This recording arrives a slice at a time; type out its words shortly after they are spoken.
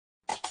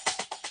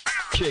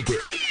Shake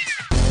it.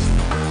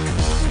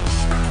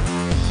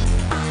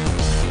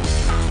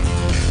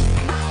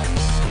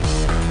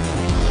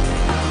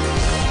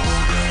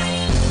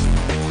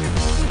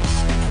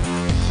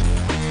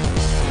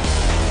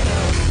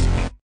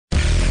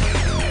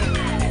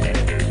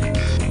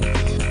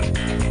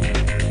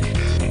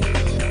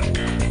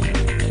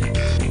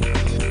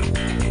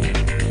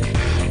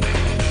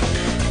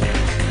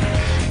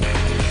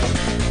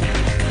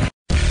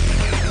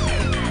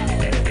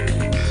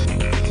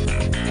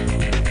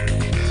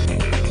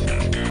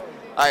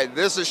 Hi,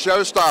 this is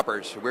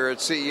Showstoppers. We're at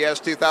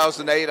CES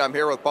 2008. I'm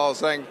here with Paul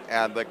Zeng,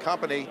 and the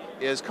company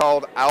is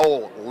called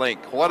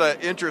Owlink. What an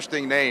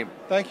interesting name.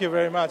 Thank you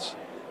very much.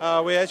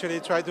 We actually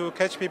try to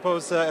catch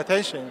people's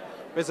attention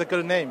with a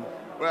good name.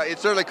 Well, it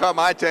certainly caught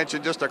my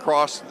attention just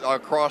across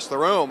the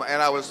room,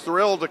 and I was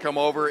thrilled to come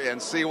over and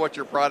see what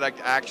your product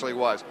actually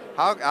was.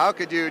 How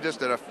could you,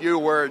 just in a few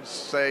words,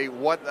 say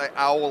what the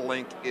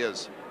Owlink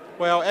is?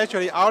 Well,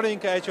 actually,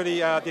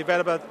 Owlink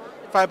developed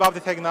fiber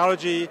optic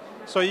technology,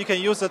 so you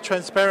can use a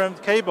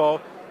transparent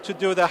cable to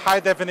do the high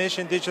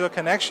definition digital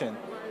connection,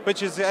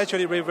 which is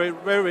actually very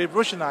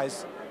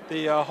revolutionized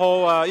the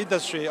whole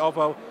industry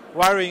of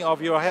wiring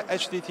of your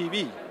HD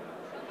TV.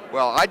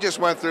 Well, I just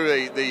went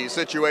through the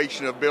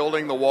situation of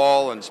building the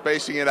wall and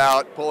spacing it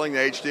out, pulling the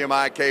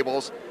HDMI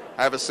cables.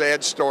 I have a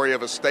sad story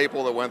of a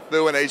staple that went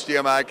through an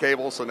HDMI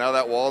cable, so now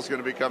that wall is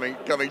going to be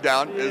coming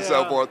down and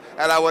so forth.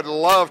 And I would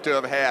love to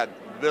have had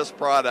this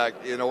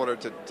product in order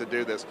to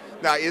do this.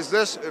 Now, is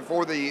this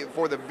for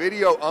the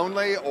video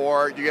only,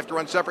 or do you have to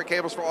run separate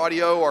cables for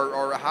audio,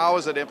 or how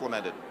is it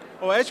implemented?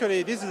 Well,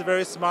 actually, this is a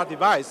very smart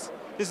device.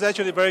 This is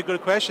actually a very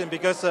good question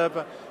because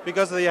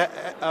the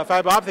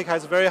fiber optic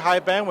has very high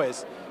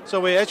bandwidth.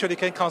 So we actually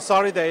can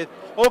consolidate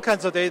all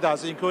kinds of data,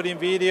 including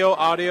video,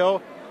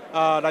 audio,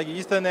 like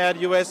Ethernet,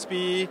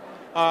 USB,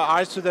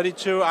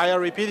 RS-232,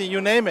 IR repeating,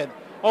 you name it.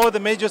 All the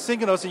major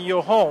signals in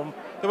your home,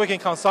 that we can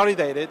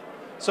consolidate it.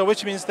 So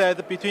which means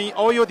that between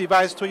all your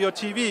device to your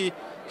TV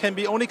can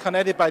be only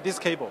connected by this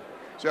cable.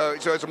 So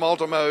it's a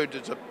multi-mode,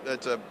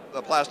 it's a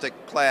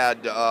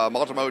plastic-clad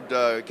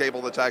multi-mode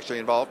cable that's actually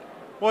involved?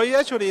 Well,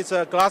 actually it's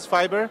a glass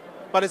fiber,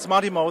 but it's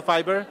multi-mode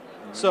fiber.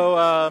 Mm-hmm.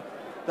 So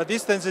the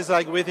distance is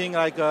like within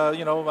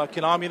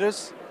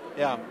kilometers.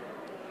 Yeah.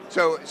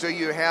 So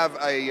you have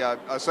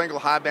a single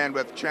high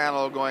bandwidth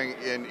channel going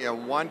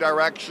in one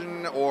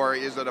direction, or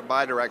is it a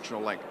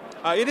bidirectional link?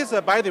 It is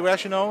a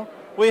bidirectional.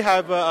 We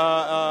have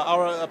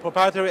our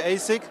proprietary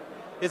ASIC.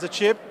 It's a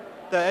chip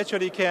that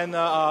actually can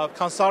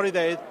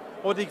consolidate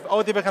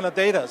all different kind of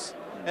data,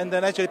 and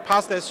then actually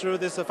pass that through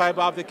this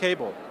fiber optic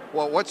cable.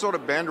 Well, what sort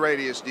of bend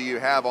radius do you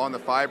have on the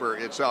fiber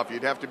itself?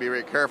 You'd have to be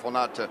very careful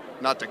not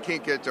to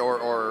kink it,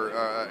 or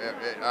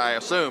I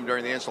assume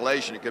during the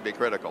installation it could be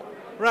critical.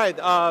 Right.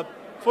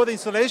 For the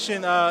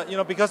installation,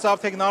 because of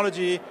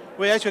technology,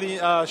 we actually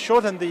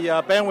shorten the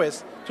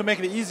bandwidth to make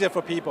it easier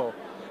for people.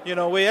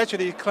 We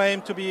actually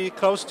claim to be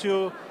close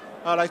to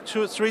like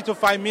 3 to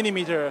 5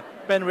 millimeter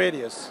band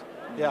radius.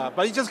 Yeah,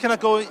 but it just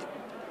cannot go,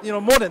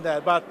 more than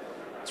that. But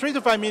 3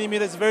 to 5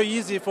 millimeters is very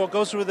easy for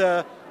go through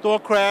the door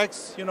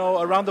cracks,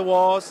 around the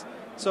walls.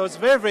 So it's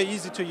very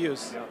easy to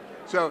use. Yeah.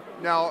 So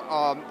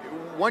now,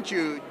 once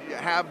you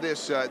have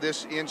this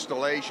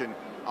installation,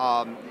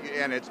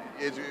 and it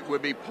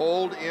would be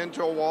pulled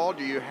into a wall,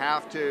 do you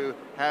have to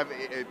have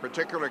a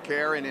particular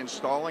care in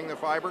installing the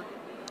fiber?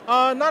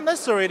 Not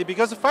necessarily,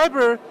 because the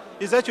fiber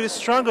is actually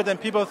stronger than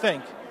people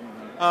think.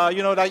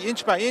 Like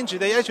inch by inch,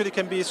 they actually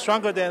can be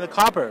stronger than the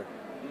copper.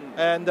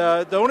 And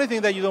the only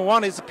thing that you don't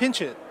want is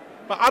pinch it.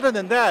 But other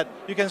than that,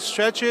 you can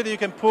stretch it, you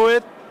can pull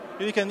it,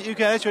 you can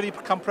actually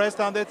compress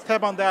on it,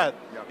 tap on that.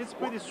 Yep. It's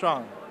pretty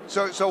strong.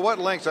 So what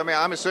links? I mean,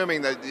 I'm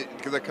assuming that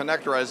the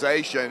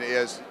connectorization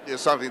is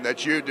something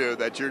that you do,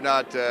 that you're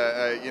not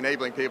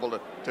enabling people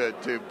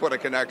to put a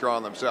connector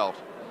on themselves.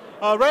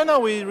 Right now,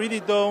 we really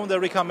don't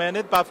recommend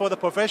it, but for the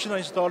professional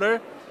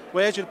installer,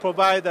 we actually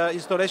provide the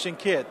installation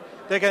kit.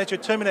 They can actually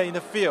terminate in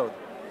the field.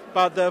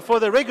 But for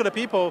the regular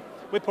people,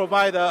 we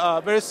provide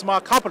a very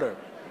smart coupler.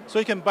 So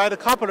you can buy the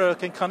coupler,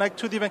 can connect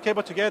two different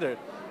cables together.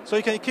 So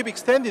you can keep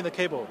extending the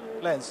cable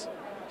length.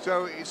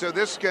 So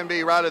this can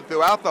be routed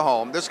throughout the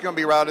home. This can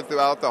be routed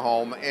throughout the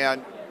home,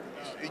 and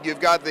you've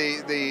got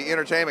the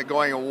entertainment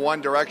going in one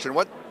direction.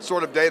 What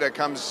sort of data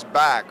comes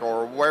back,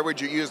 or where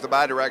would you use the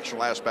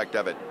bidirectional aspect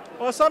of it?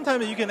 Well,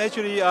 sometimes you can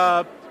actually,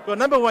 well,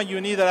 number one, you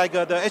need like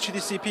the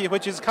HDCP,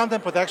 which is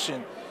content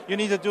protection. You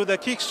need to do the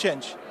key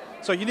exchange.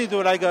 So you need to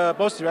do like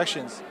both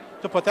directions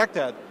to protect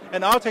that.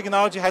 And our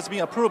technology has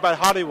been approved by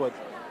Hollywood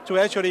to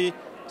actually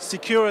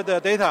secure the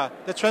data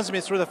that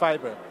transmits through the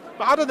fiber.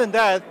 But other than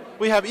that,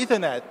 we have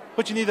Ethernet,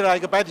 which need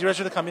like a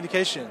bidirectional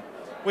communication.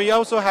 We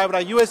also have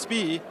like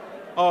USB,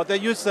 or they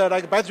use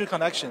like battery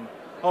connection.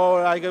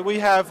 Or like we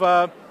have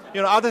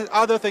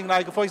other thing,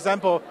 like for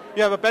example,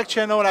 you have a back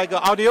channel like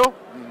audio,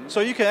 so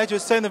you can actually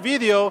send a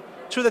video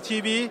to the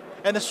TV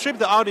and strip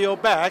the audio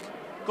back,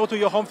 go to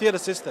your home theater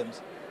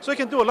systems. So you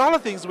can do a lot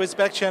of things with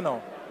back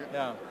channel.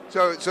 Yeah.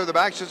 So the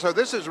back, so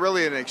this is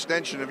really an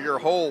extension of your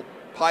whole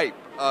pipe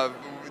of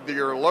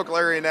your local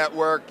area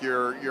network,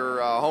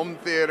 your home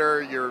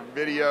theater, your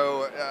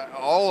video,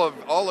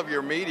 all of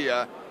your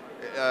media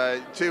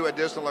to a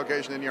distant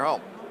location in your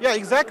home. Yeah,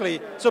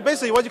 exactly. So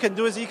basically what you can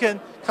do is you can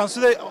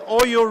consider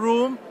all your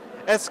room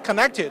as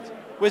connected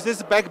with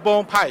this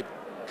backbone pipe,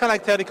 kind of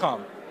like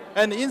telecom.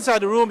 And inside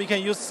the room, you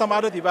can use some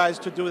other device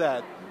to do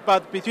that.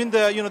 But between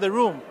the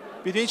room,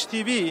 between each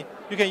TV,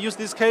 you can use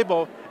this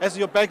cable as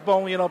your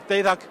backbone,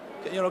 data,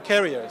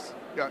 carriers.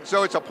 Yeah,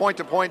 so it's a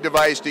point-to-point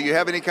device. Do you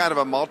have any kind of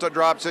a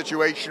multi-drop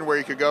situation where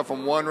you could go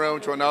from one room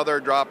to another,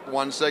 drop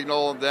one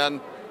signal, then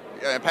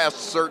pass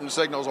certain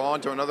signals on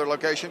to another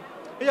location?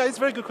 Yeah, it's a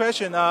very good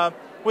question.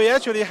 We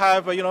actually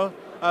have,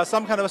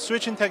 some kind of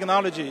switching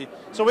technology.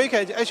 So we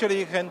can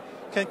actually can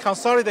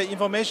consolidate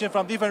information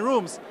from different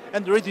rooms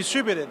and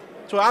redistribute it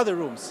to other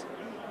rooms.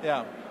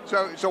 Yeah.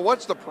 So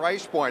what's the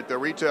price point, the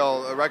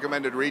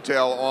recommended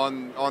retail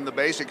on the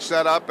basic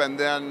setup, and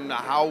then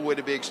how would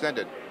it be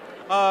extended?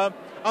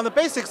 On the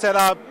basic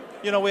setup,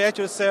 we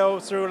actually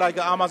sell through like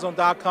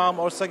Amazon.com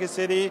or Circuit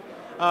City.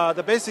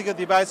 The basic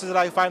device is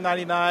like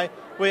 $599.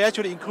 We're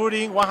actually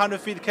including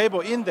 100 feet cable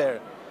in there.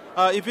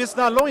 If it's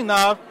not low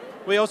enough,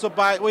 we also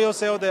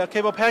sell the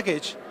cable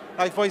package.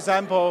 Like for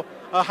example,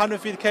 100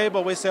 feet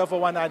cable we sell for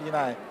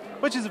 $199,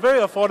 which is very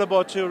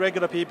affordable to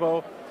regular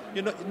people.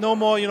 No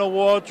more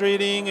wall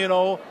drilling.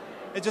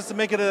 It just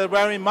make it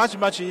wiring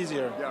much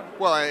easier. Yeah.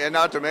 Well, and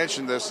not to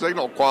mention the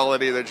signal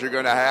quality that you're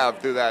going to have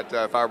through that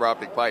fiber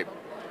optic pipe.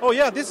 Oh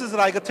yeah, this is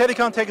like a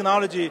telecom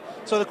technology,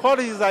 so the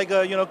quality is like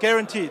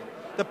guaranteed,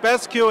 the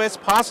best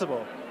QoS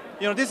possible.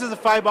 This is a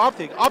fiber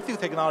optic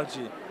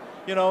technology.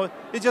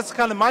 It's just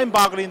kind of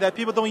mind-boggling that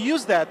people don't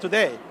use that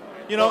today.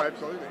 Oh,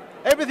 absolutely.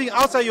 Everything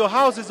outside your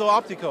house is all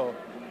optical,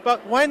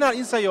 but why not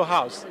inside your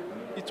house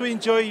to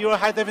enjoy your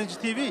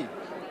high-definition TV?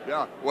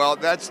 Yeah, well,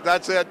 that's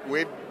it.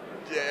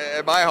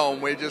 At my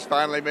home, we just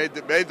finally made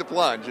the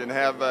plunge and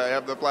have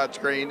the flat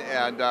screen,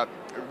 and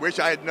wish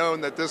I had known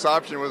that this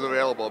option was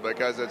available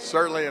because it's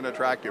certainly an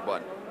attractive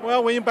one.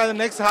 Well, when you buy the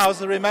next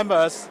house, remember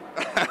us.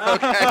 Okay,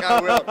 I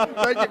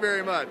will. Thank you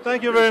very much.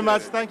 Thank you very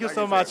much. Thank you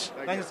so much.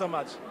 Thank you so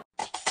much.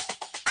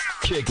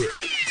 Kick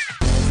it.